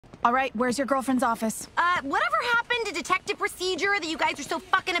All right, where's your girlfriend's office? Whatever happened to detective procedure that you guys are so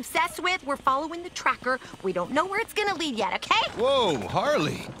fucking obsessed with? We're following the tracker. We don't know where it's gonna lead yet, okay? Whoa,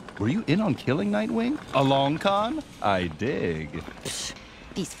 Harley. Were you in on killing Nightwing? A long con? I dig.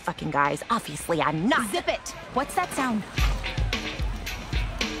 These fucking guys. Obviously, I'm not. Zip it! What's that sound?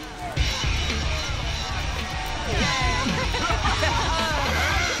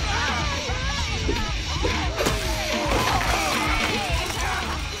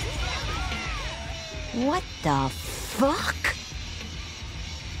 What the fuck?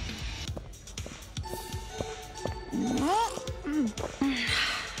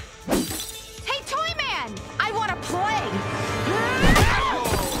 Hey, Toy Man! I want to play!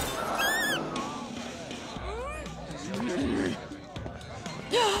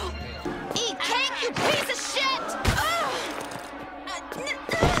 Eat cake, you piece of shit!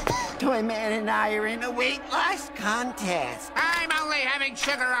 Toy Man and I are in a weight loss contest. I'm only having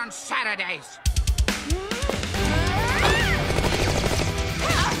sugar on Saturdays.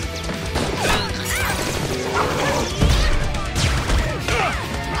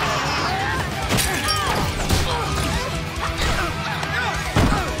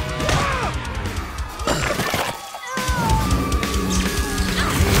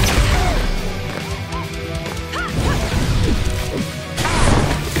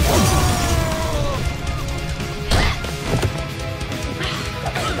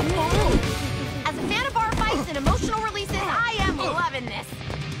 As a fan of bar fights and emotional releases, I am loving this.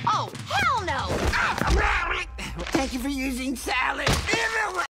 Oh, hell no! Thank you for using salad.